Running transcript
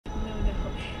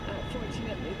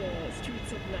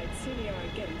Night City are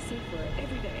getting safer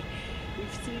every day.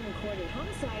 We've seen recorded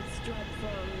homicides drop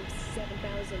from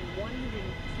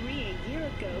 7,103 a year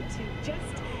ago to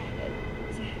just...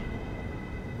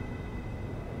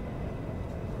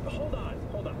 Hold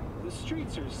on. The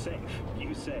streets are safe,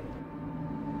 you say.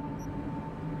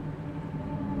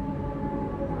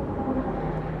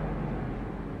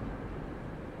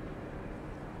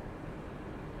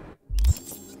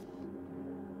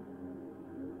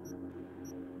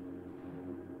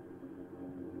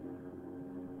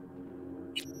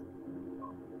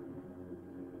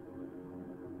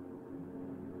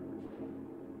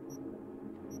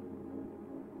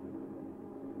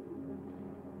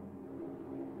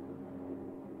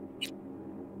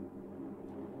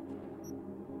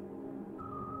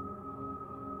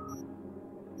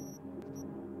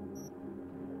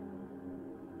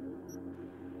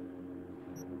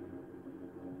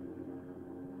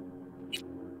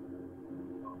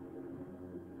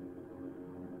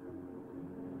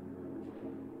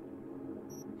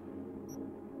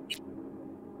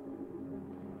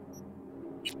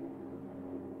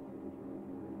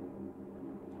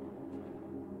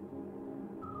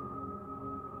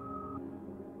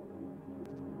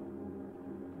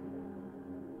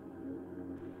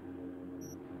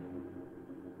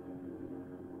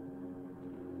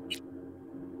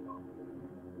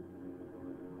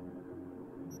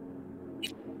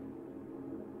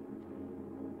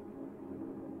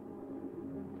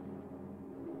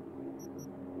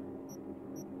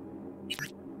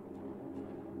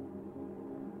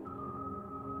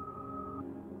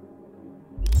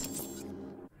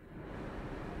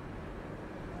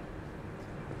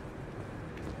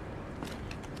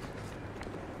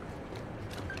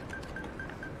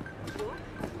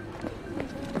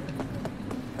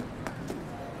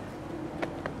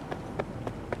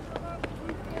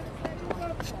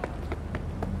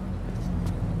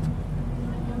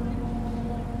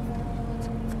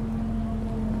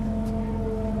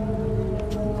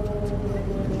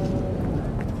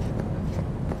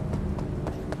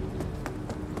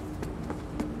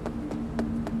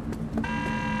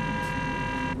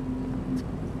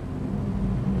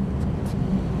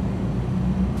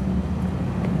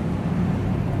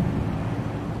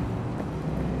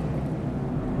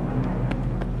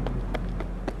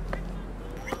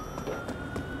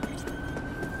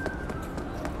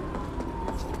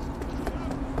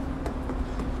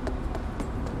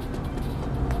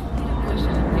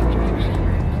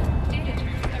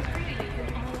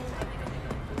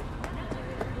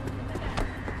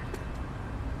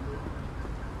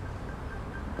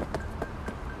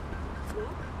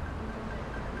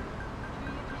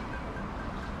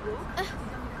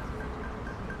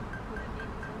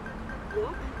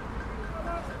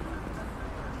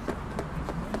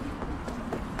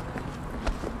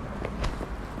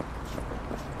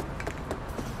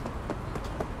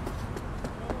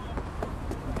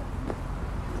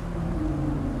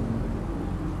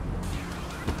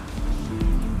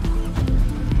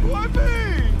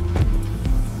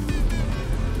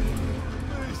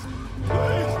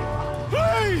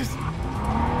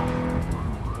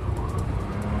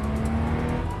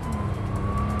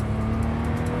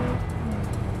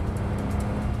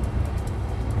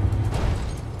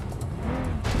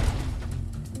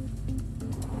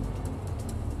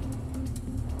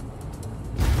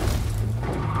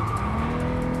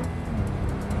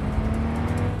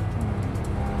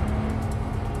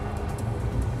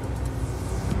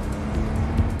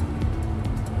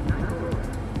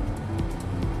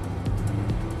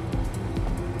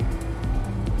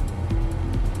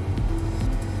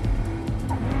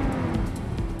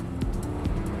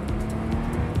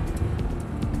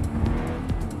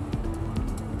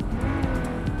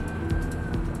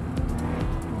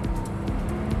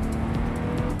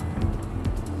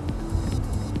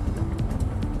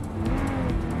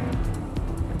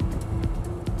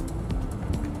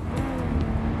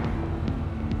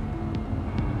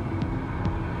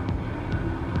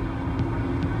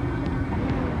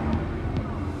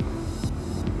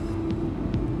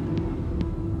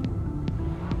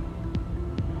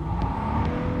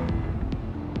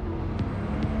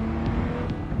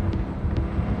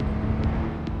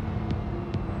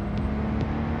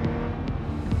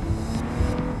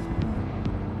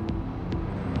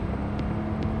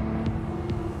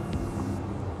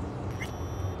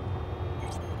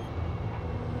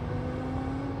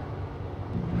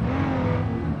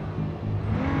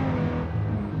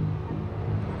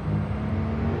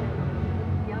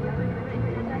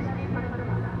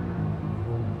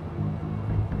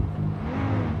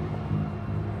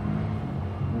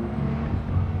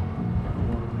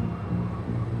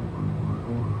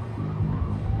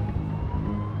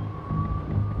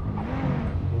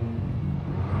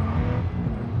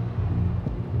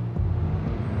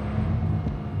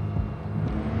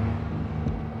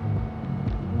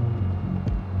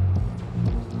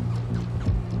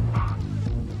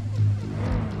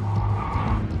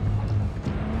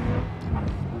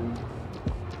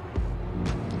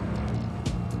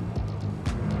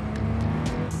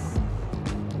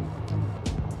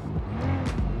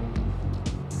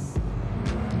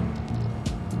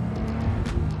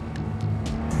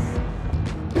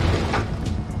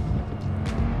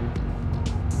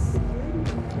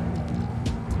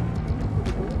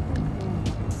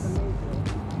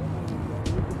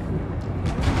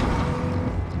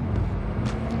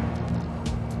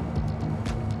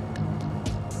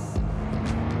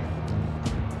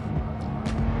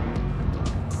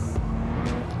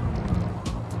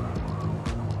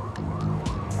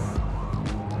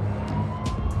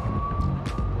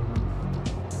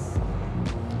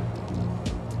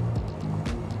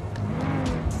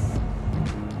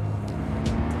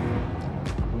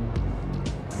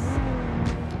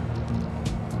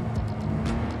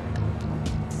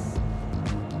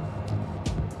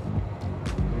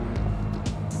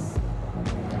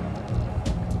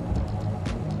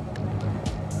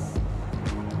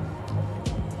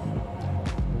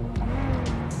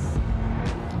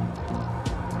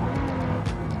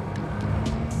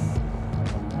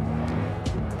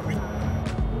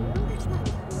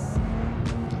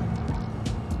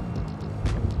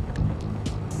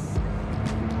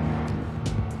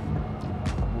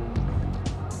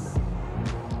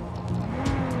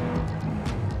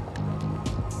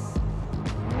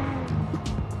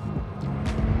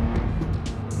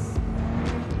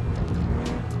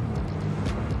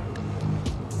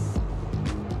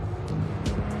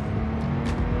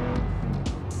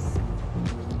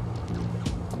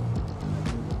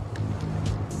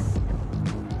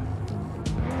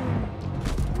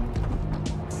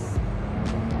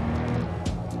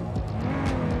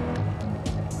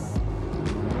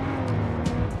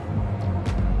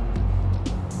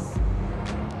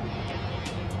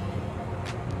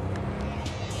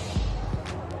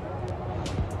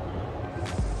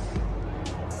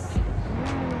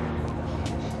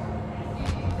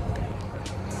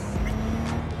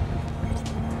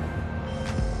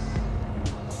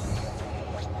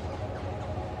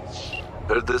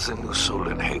 Heard there's a new soul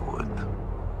in Haywood.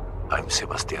 I'm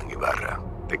Sebastián Ibarra.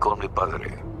 They call me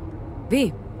Padre.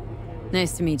 V.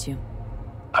 Nice to meet you.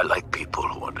 I like people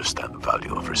who understand the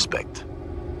value of respect.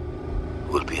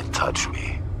 We'll be in touch,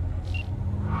 V.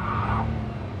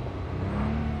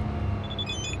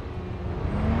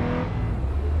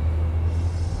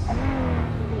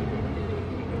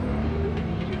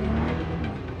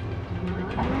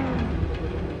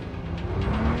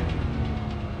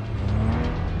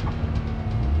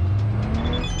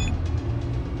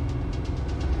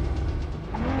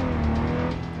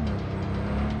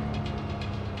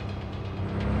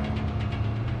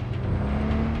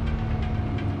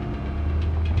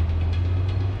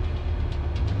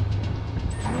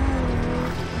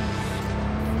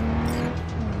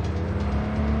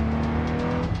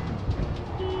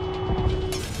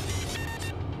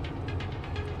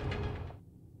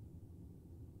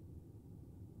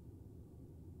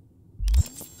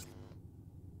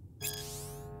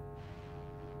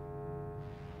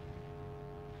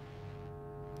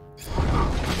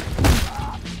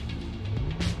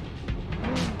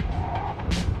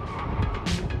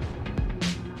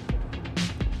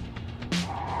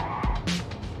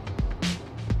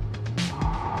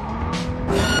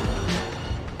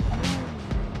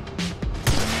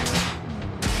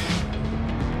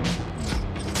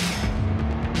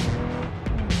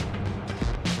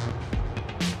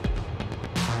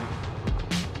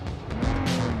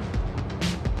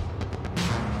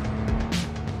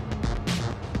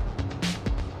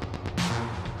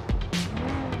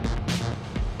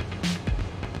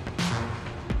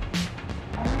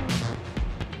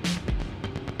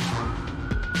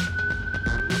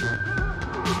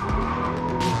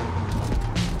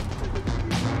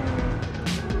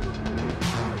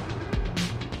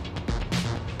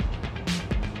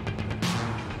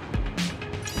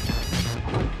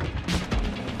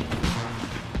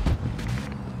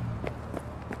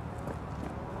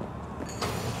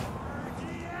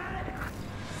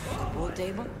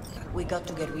 Table? We got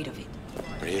to get rid of it.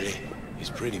 Really? It's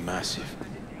pretty massive.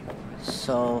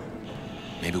 So...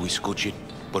 Maybe we scooch it,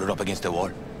 put it up against the wall.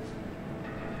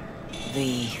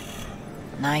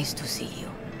 Nice to see you.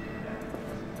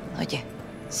 Oye,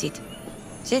 sit.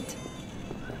 Sit.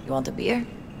 You want a beer?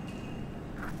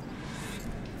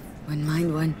 Wouldn't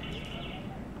mind one.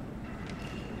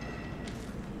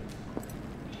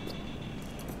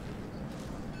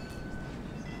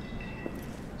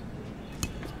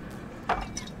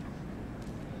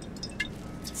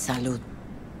 Salud.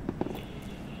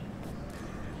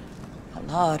 A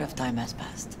lot of time has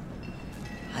passed.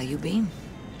 How you been?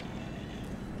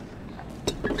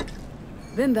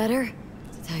 Been better,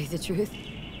 to tell you the truth.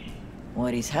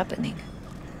 What is happening?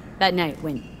 That night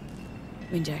when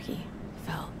Jackie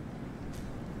fell.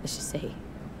 Let's just say...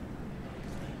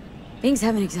 things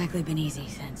haven't exactly been easy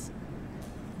since.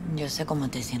 Yo sé cómo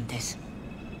te sientes.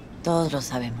 Todos lo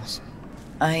sabemos.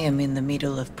 I am in the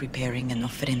middle of preparing an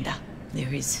ofrenda.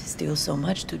 There is still so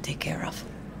much to take care of.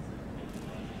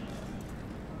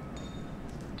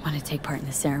 I want to take part in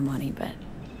the ceremony, but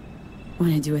I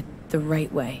want to do it the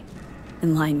right way,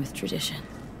 in line with tradition.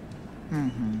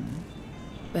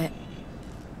 But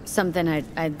something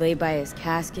I'd lay by his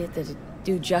casket that'd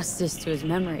do justice to his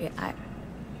memory. I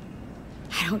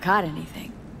don't got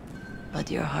anything. But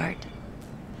your heart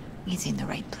is in the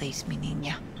right place, mi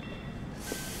niña.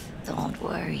 Don't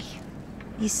worry.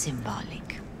 It's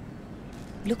symbolic.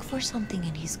 Look for something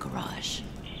in his garage.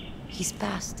 His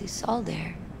past is all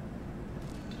there.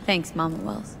 Thanks, Mama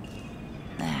Wells.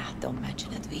 Don't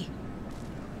mention it, V.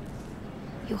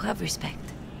 You have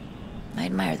respect. I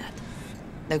admire that.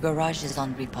 The garage is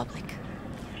on Republic.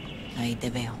 Ahí te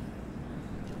veo.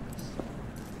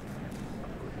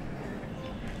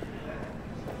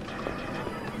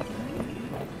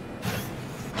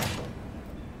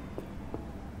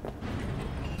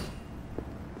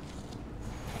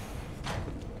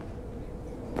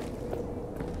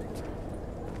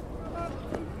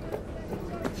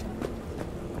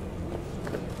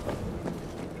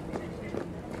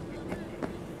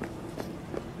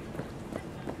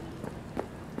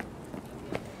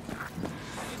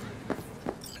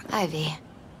 Ivy.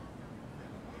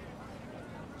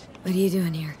 What are you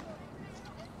doing here?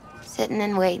 Sitting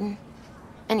and waiting.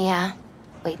 And yeah,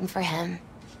 waiting for him.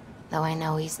 Though I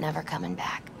know he's never coming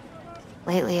back.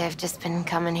 Lately, I've just been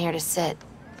coming here to sit.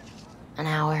 An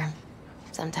hour.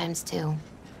 Sometimes two.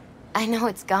 I know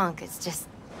it's gunk, it's just...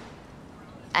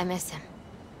 I miss him.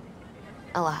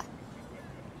 A lot.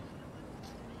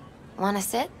 Wanna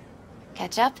sit?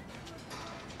 Catch up?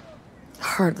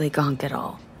 Hardly gonk at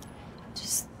all.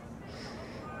 Just...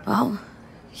 well,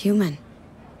 human.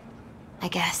 I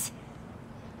guess.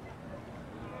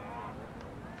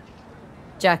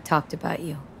 Jack talked about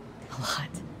you a lot.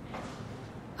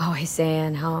 Always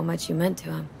saying how much you meant to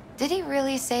him. Did he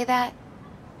really say that?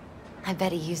 I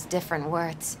bet he used different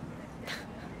words.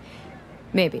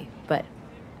 Maybe, but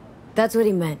that's what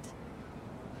he meant.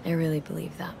 I really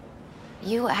believe that.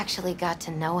 You actually got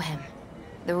to know him.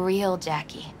 The real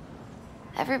Jackie.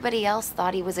 Everybody else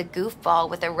thought he was a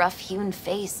goofball with a rough-hewn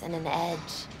face and an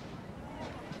edge.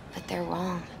 But they're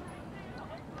wrong.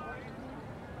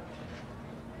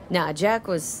 Nah, Jack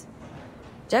was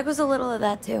a little of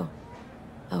that too.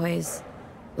 Always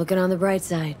looking on the bright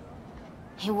side.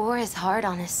 He wore his heart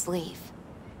on his sleeve.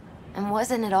 And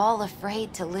wasn't at all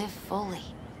afraid to live fully.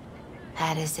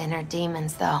 Had his inner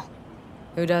demons, though.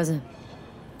 Who doesn't?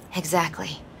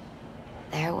 Exactly.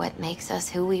 They're what makes us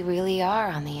who we really are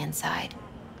on the inside.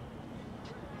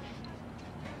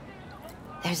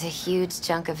 There's a huge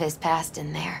chunk of his past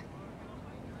in there.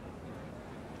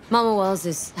 Mama Wells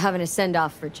is having a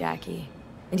send-off for Jackie.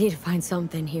 I need to find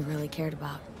something he really cared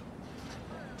about.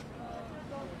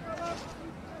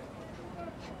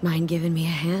 Mind giving me a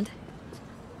hand?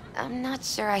 I'm not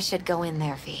sure I should go in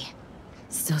there, V.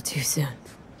 Still too soon.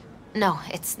 No,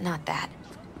 it's not that.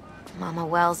 Mama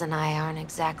Wells and I aren't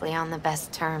exactly on the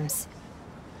best terms.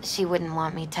 She wouldn't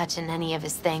want me touching any of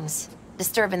his things,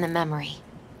 disturbing the memory.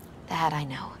 That I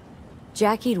know.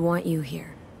 Jackie'd want you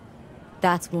here.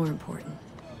 That's more important.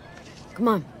 Come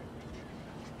on.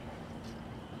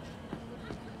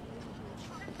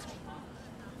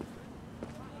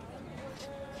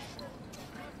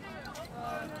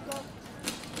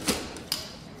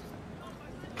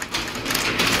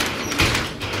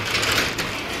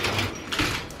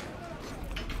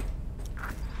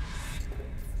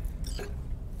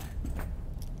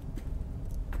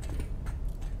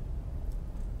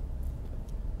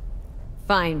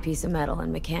 Fine piece of metal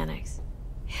and mechanics.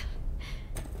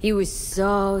 He was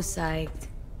so psyched.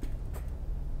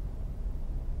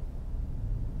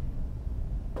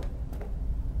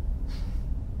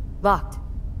 Locked.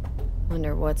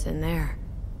 Wonder what's in there.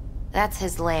 That's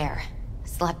his lair.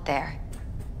 Slept there.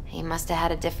 He must have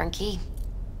had a different key.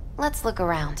 Let's look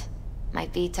around.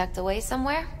 Might be tucked away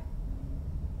somewhere?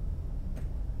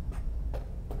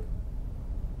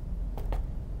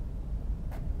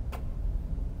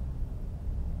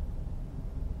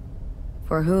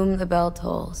 For whom the bell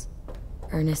tolls.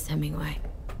 Ernest Hemingway.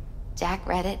 Jack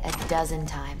read it a dozen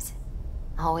times.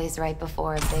 Always right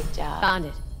before a big job. Found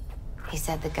it. He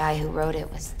said the guy who wrote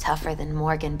it was tougher than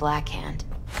Morgan Blackhand.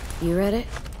 You read it?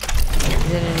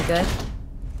 Is it any good?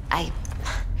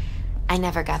 I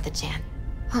never got the chance.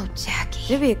 Oh,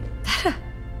 Jackie. Maybe that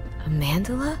a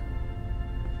mandala?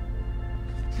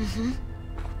 Mm-hmm.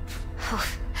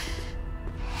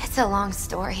 It's a long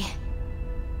story.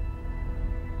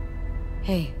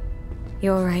 Hey,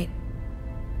 you alright?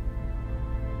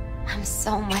 I'm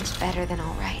so much better than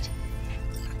alright.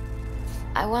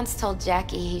 I once told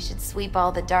Jackie he should sweep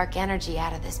all the dark energy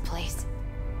out of this place.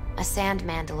 A sand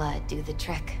mandala'd do the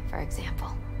trick, for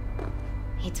example.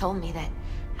 He told me that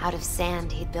out of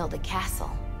sand he'd build a castle,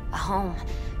 a home,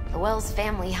 the Wells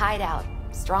family hideout,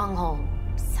 stronghold,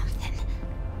 something.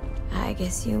 I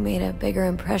guess you made a bigger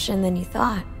impression than you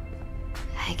thought.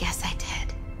 I guess I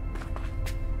did.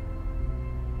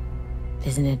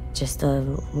 Isn't it just a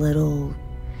little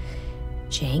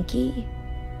janky?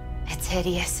 It's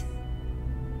hideous.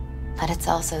 But it's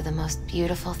also the most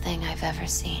beautiful thing I've ever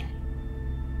seen.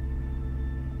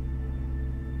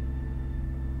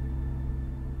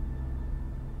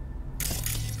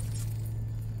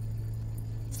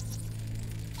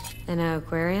 An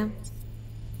aquarium?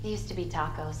 It used to be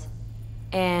tacos.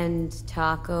 And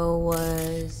Taco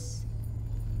was...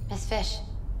 Miss Fish.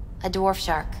 A dwarf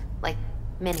shark. Like,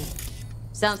 mini.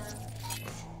 Sounds...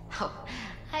 Oh,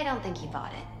 I don't think he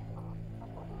bought it.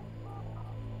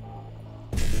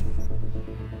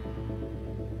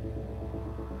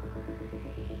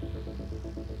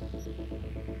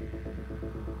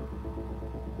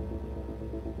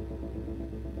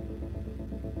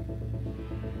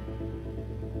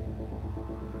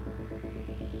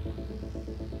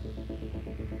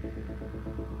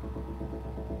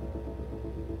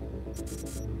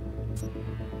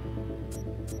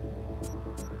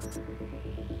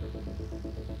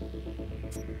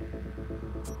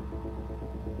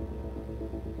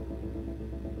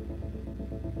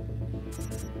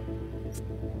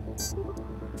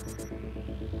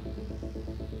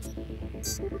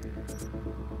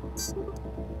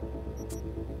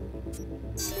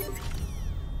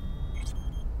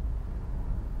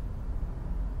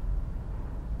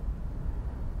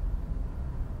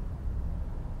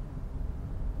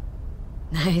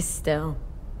 Nice still.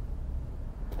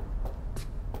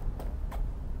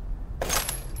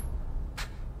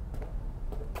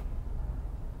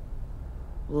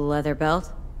 Leather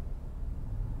belt?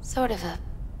 Sort of a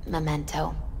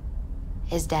memento.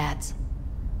 His dad's.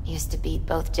 Used to beat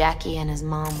both Jackie and his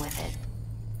mom with it.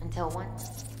 Until one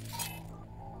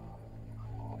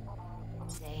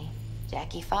day,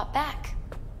 Jackie fought back.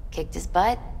 Kicked his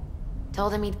butt.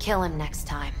 Told him he'd kill him next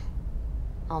time.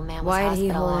 Old man was Why did he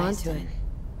hold on hospitalized to it?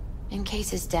 in case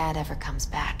his dad ever comes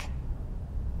back.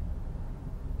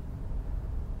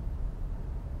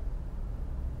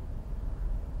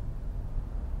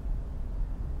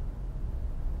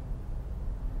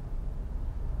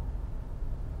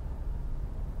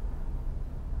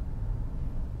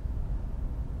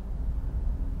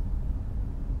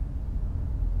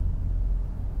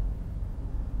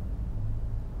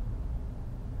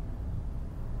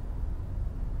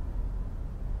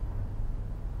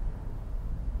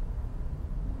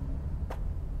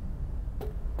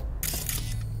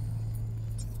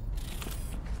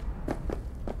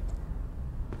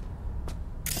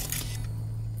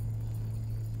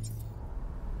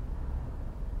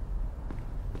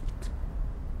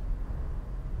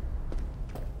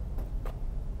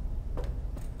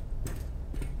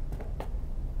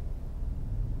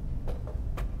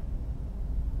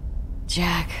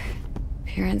 Jack.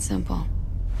 Pure and simple.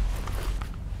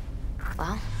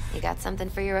 Well, you got something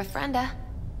for your ofrenda.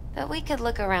 But we could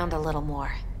look around a little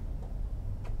more.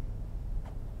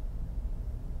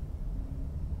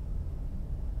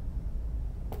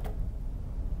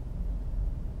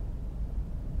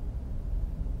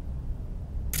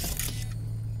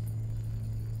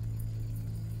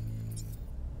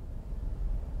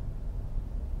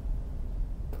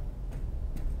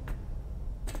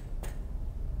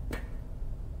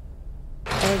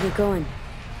 Where are you going?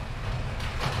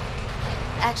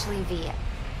 Actually, V,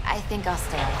 I think I'll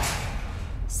stay away.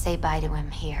 Say bye to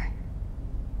him here.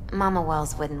 Mama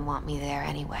Wells wouldn't want me there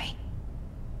anyway.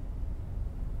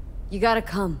 You gotta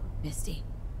come, Misty.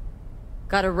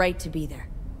 Got a right to be there.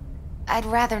 I'd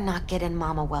rather not get in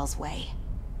Mama Wells' way.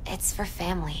 It's for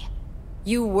family.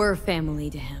 You were family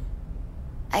to him.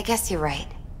 I guess you're right.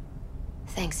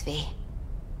 Thanks, V.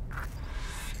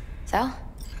 So,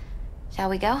 shall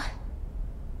we go?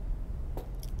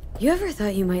 You ever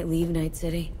thought you might leave Night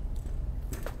City?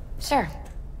 Sure.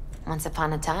 Once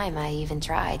upon a time, I even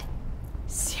tried.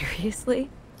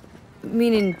 Seriously?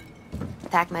 Meaning...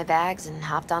 Packed my bags and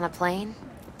hopped on a plane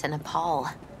to Nepal.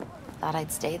 Thought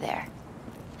I'd stay there.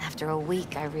 After a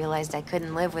week, I realized I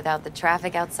couldn't live without the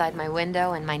traffic outside my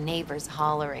window and my neighbors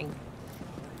hollering.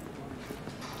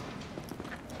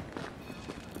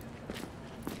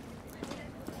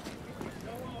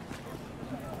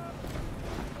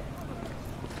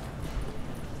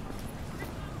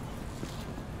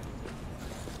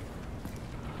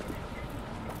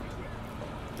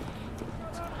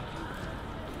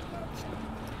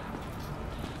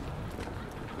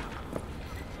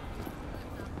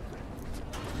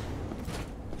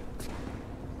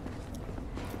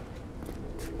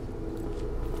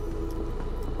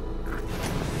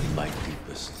 My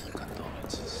deepest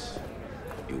condolences.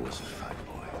 He was a fine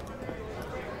boy.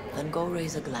 Then go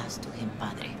raise a glass to him,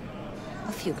 Padre.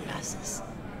 A few glasses.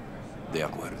 De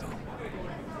acuerdo.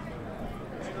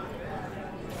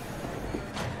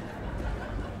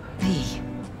 V,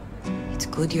 it's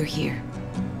good you're here.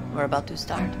 We're about to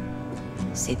start.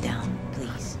 Sit down,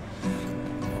 please.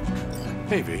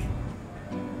 Hey, V.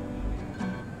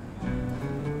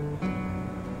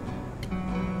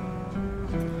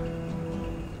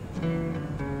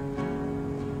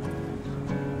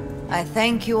 I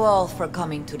thank you all for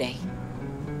coming today.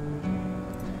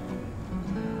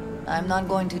 I'm not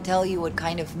going to tell you what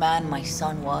kind of man my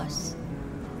son was,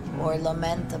 or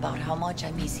lament about how much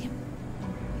I miss him.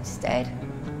 Instead,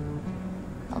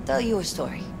 I'll tell you a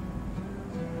story.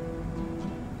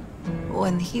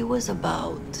 When he was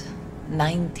about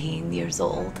 19 years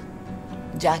old,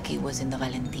 Jackie was in the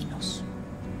Valentinos.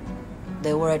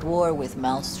 They were at war with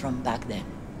Maelstrom back then.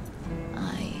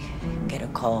 I get a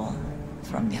call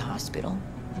from the hospital.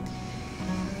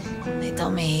 They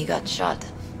tell me he got shot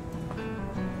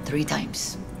 3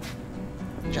 times,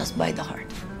 just by the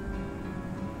heart.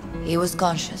 He was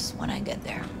conscious when I get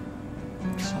there.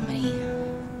 So many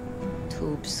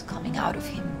tubes coming out of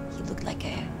him. He looked like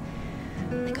a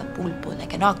pulpo,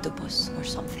 like an octopus or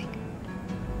something.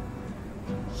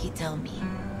 He tell me,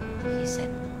 he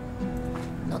said,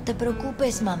 "No te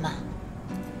preocupes, mama.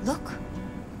 Look,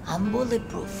 I'm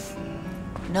bulletproof.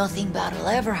 Nothing bad will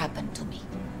ever happen to me."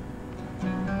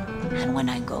 And when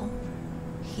I go,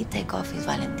 he take off his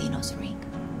Valentino's ring.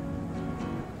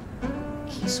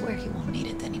 He swear he won't need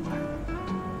it anymore.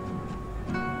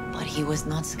 But he was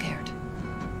not scared.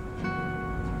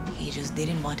 He just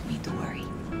didn't want me to worry.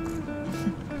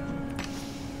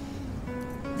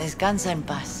 Descansa en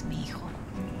paz, mi hijo.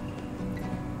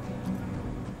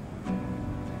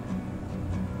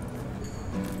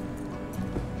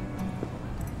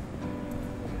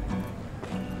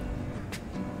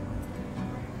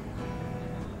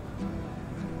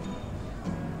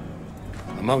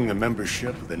 Among the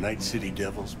membership of the Night City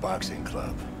Devils Boxing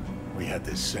Club, we had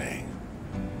this saying.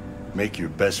 Make your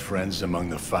best friends among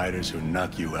the fighters who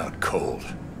knock you out cold.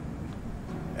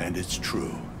 And it's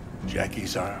true.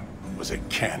 Jackie's arm was a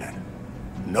cannon.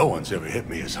 No one's ever hit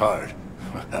me as hard.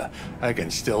 I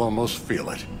can still almost feel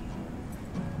it.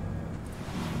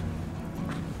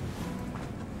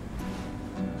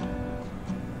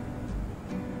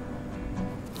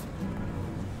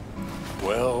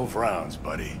 "12 rounds,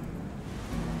 buddy."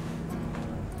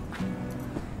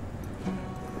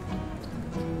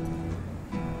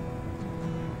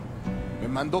 Me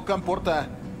mandó Camporta.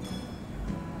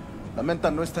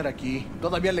 Lamenta no estar aquí.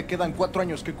 Todavía le quedan 4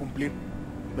 años que cumplir.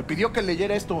 Me pidió que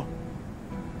leyera esto.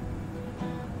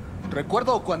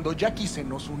 Recuerdo cuando Jackie se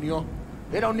nos unió.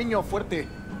 Era un niño fuerte.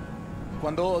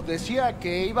 Cuando decía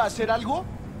que iba a hacer algo,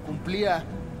 cumplía.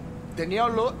 Tenía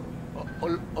honor.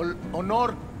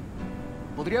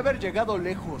 Podría haber llegado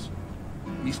lejos.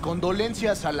 Mis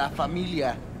condolencias a la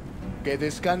familia. Que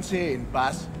descanse en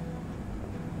paz.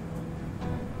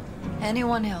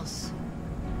 Anyone else?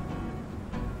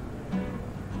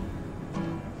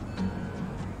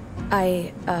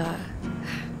 I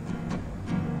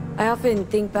often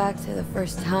think back to the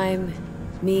first time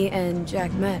me and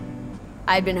Jack met.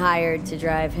 I'd been hired to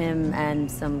drive him and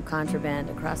some contraband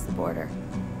across the border.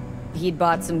 He'd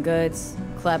bought some goods,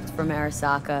 clept from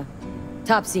Arasaka.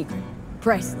 Top secret.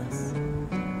 Priceless.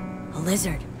 A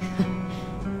lizard.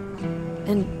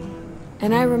 And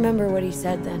I remember what he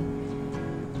said then.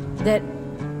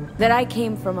 That I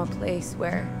came from a place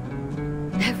where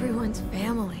everyone's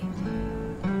family.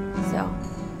 So,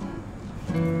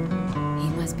 he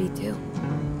must be too.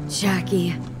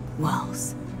 Jackie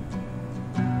Wells.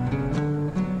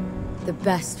 The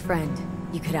best friend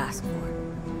you could ask for.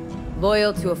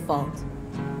 Loyal to a fault.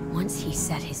 Once he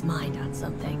set his mind on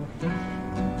something,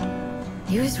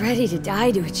 he was ready to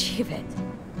die to achieve it.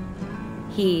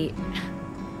 He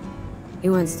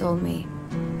once told me,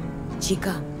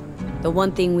 "Chica, the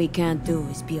one thing we can't do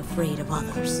is be afraid of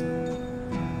others."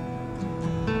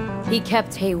 He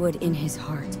kept Haywood in his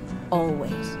heart,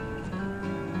 always.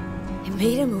 It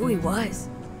made him who he was.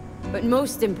 But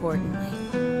most importantly,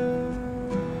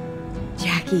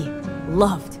 Jackie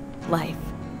loved life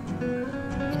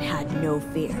and had no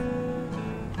fear.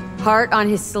 Heart on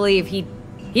his sleeve, he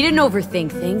didn't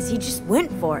overthink things, he just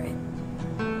went for it.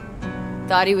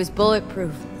 Thought he was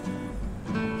bulletproof.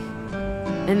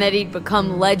 And that he'd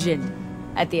become legend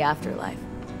at the afterlife.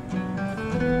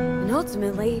 And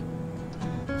ultimately,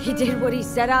 he did what he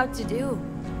set out to do.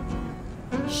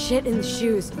 Shit in the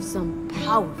shoes of some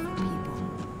powerful people.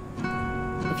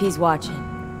 If he's watching,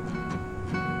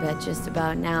 I bet just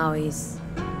about now he's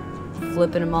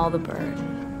flipping them all the bird.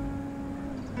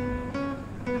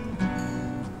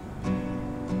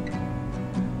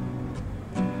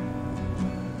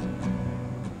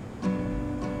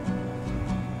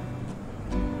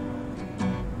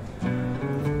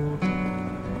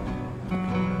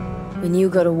 When you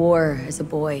go to war as a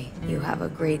boy, you have a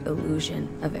great illusion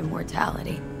of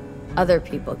immortality. Other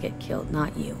people get killed,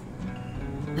 not you.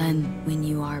 Then, when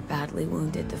you are badly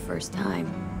wounded the first time,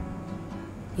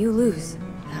 you lose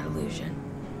that illusion.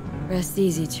 Rest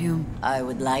easy, Chum. I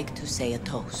would like to say a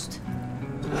toast.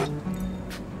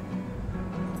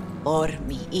 Por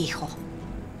mi hijo.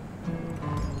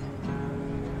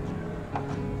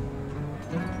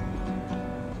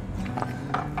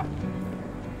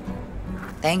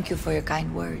 Thank you for your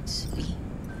kind words, V.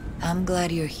 I'm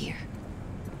glad you're here.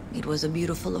 It was a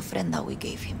beautiful ofrenda we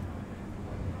gave him.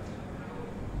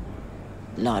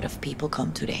 A lot of people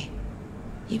come today.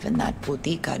 Even that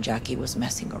putica Jackie was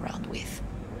messing around with.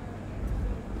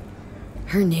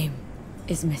 Her name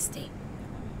is Misty.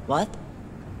 What?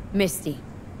 Misty.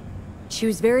 She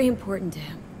was very important to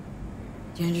him.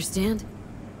 Do you understand?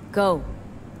 Go.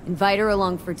 Invite her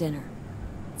along for dinner.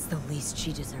 It's the least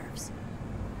she deserves.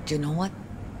 Do you know what?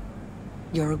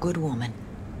 You're a good woman.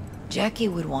 Jackie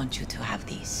would want you to have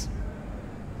these.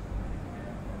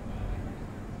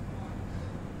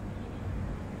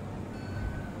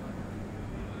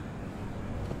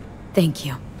 Thank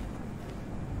you.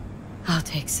 I'll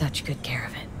take such good care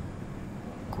of it.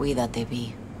 Cuídate,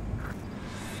 V.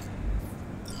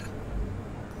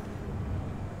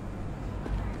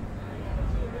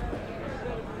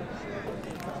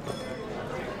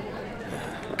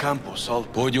 Campos, I'll...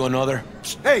 Pour you another?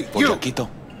 Hey, For you! Chaquito.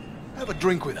 Have a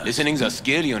drink with us. Listening's a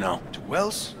skill, you know.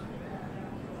 Wells?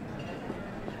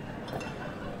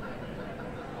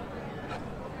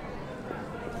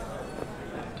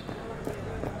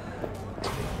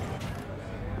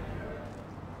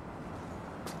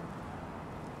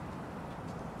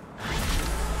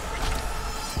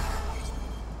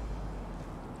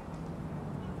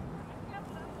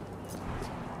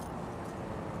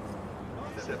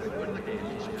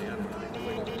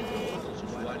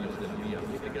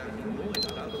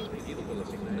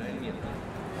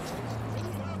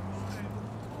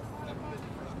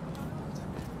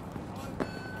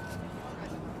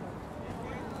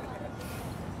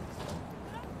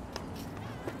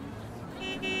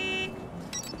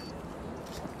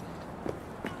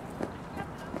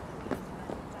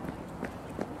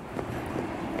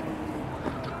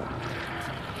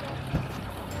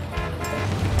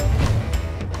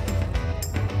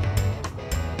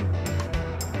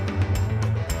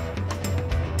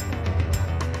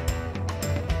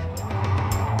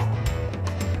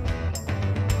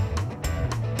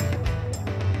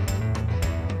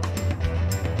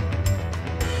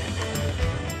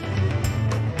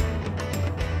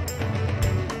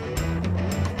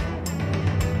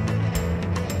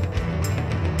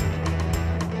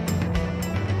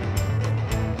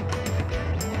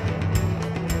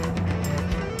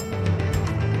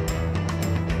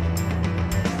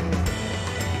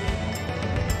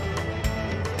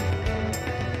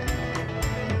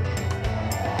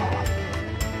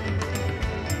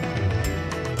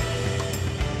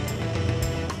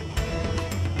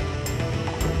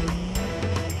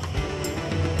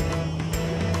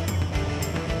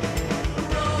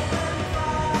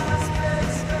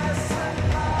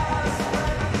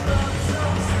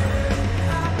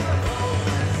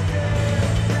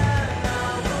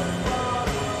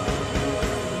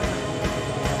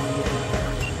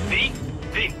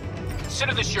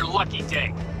 Consider this your lucky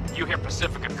day. You hear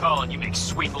Pacifica call and you make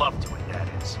sweet love to it, that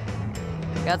is.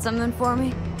 Got something for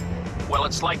me? Well,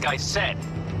 it's like I said.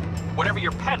 Whatever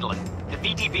you're peddling, the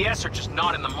VTBS are just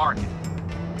not in the market.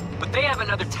 But they have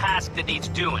another task that needs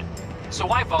doing, so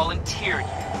I volunteered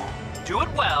you. Do it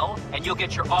well, and you'll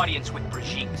get your audience with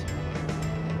Brigitte.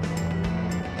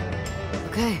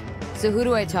 Okay, so who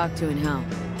do I talk to and how?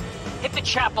 Hit the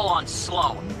chapel on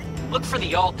Sloan. Look for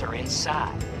the altar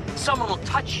inside. Someone will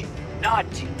touch you,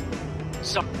 nod to you.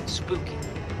 Something spooky.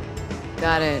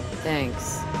 Got it,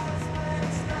 thanks.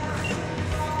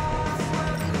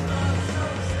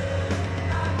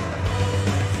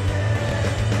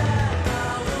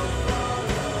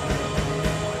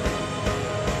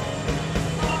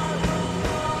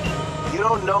 You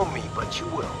don't know me, but you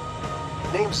will.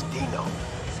 Name's Dino.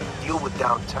 Deal with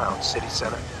downtown, city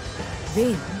center.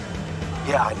 Vin.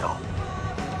 Yeah, I know.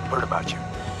 Heard about you.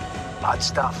 Odd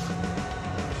stuff.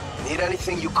 Need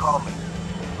anything, you call me.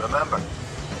 Remember,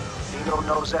 Dino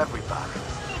knows everybody.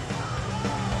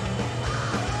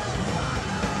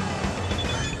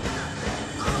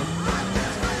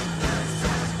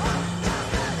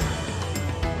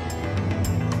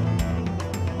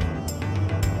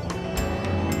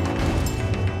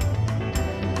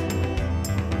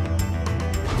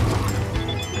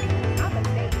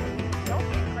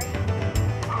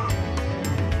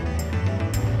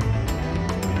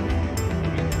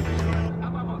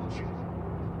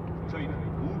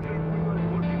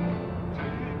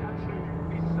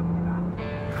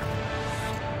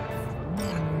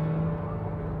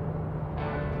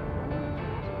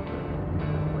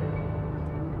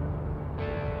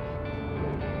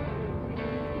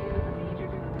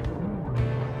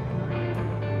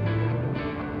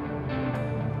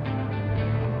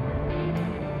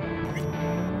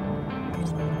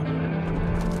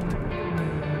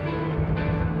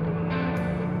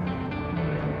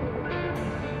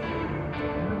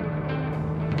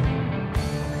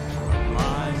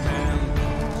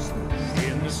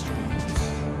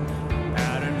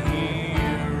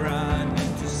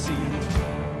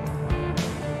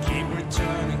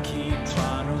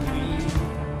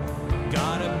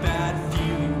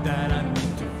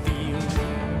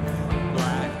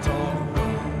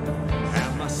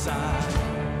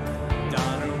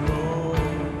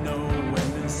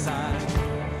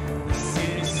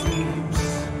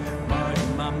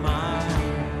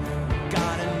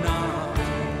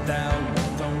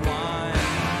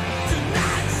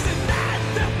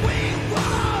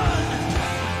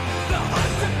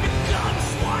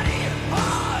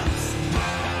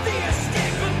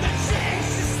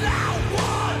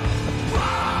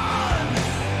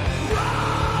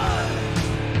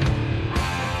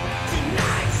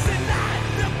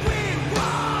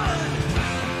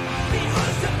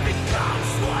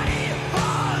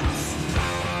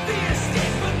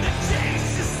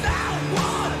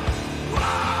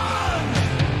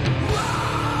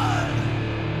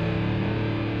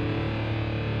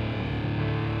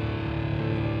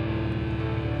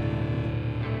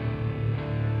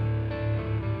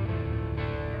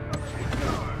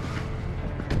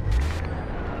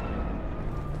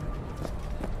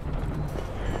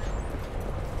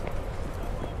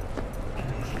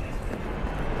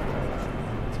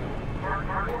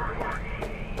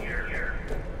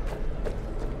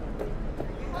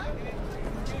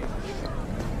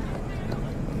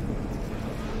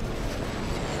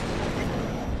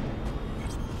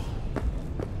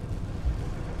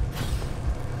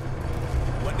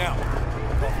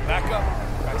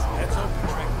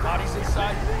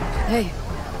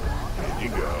 you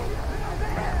go.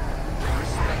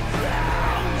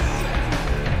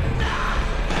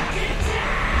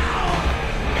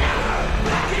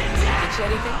 Get you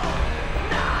anything?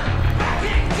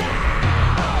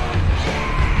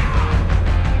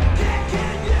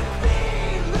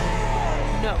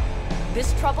 No.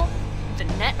 This trouble, the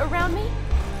net around me,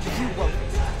 you won't.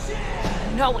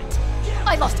 You know it.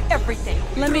 I lost everything.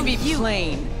 Let me be through you.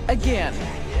 plain. Again.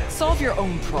 Solve your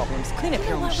own problems. Clean up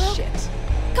your own shit.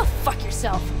 Go fuck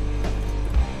yourself.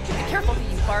 Be careful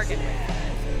who you bargain with.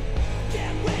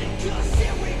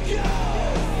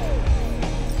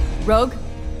 Rogue?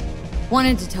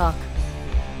 Wanted to talk.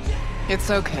 It's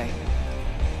okay.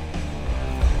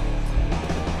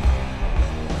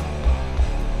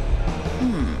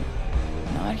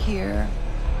 Not here,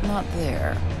 not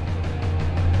there.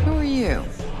 Who are you?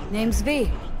 Name's V.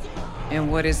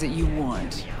 And what is it you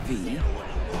want, V?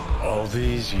 All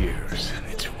these years,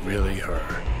 it's really her.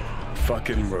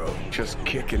 Fucking Rogue, just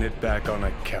kicking it back on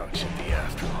a couch at the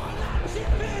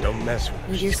afterlife. Don't mess with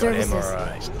her. Need your She's got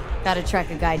services. MRIs. Gotta track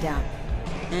a guy down.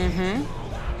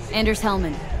 Mm-hmm. Anders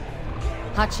Hellman.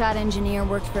 Hotshot engineer,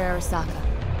 worked for Arasaka.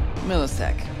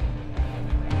 Millisec.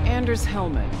 Anders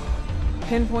Hellman.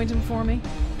 Pinpoint him for me?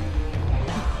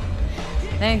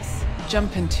 Thanks.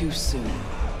 Jumping too soon.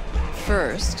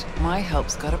 First, my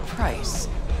help's got a price.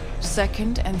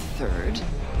 Second and third,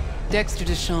 Dexter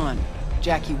Deshawn,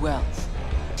 Jackie Wells,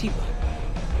 T-Bug.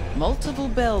 Multiple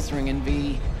bells ringing,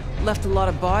 V. Left a lot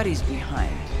of bodies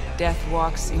behind. Death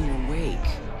walks in your wake.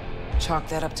 Chalk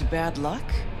that up to bad luck?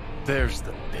 There's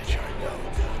the bitch I know.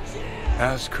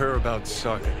 Ask her about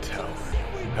Socket Tower.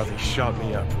 How they shot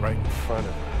me up right in front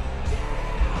of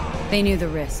her. They knew the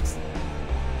risks.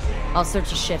 All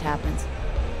sorts of shit happens.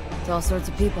 To all sorts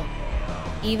of people.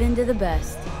 Even to the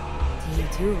best. To you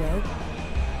too, Rogue.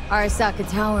 Arasaka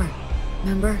Tower.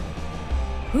 Remember?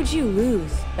 Who'd you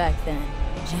lose back then?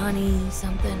 Johnny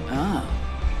something? Ah.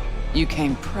 You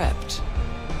came prepped.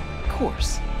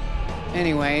 Course.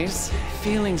 Anyways,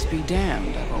 feelings be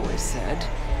damned, I've always said.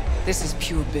 This is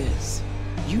pure biz.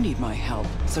 You need my help,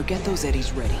 so get those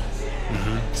eddies ready.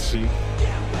 See?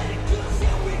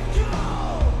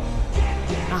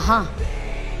 Uh-huh.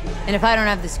 And if I don't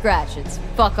have the scratch, it's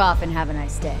fuck off and have a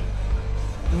nice day.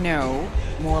 No,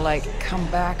 more like come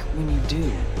back when you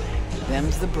do.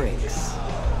 Them's the breaks.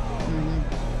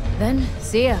 Then,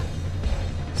 see ya.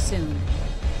 Soon.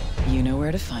 You know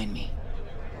where to find me.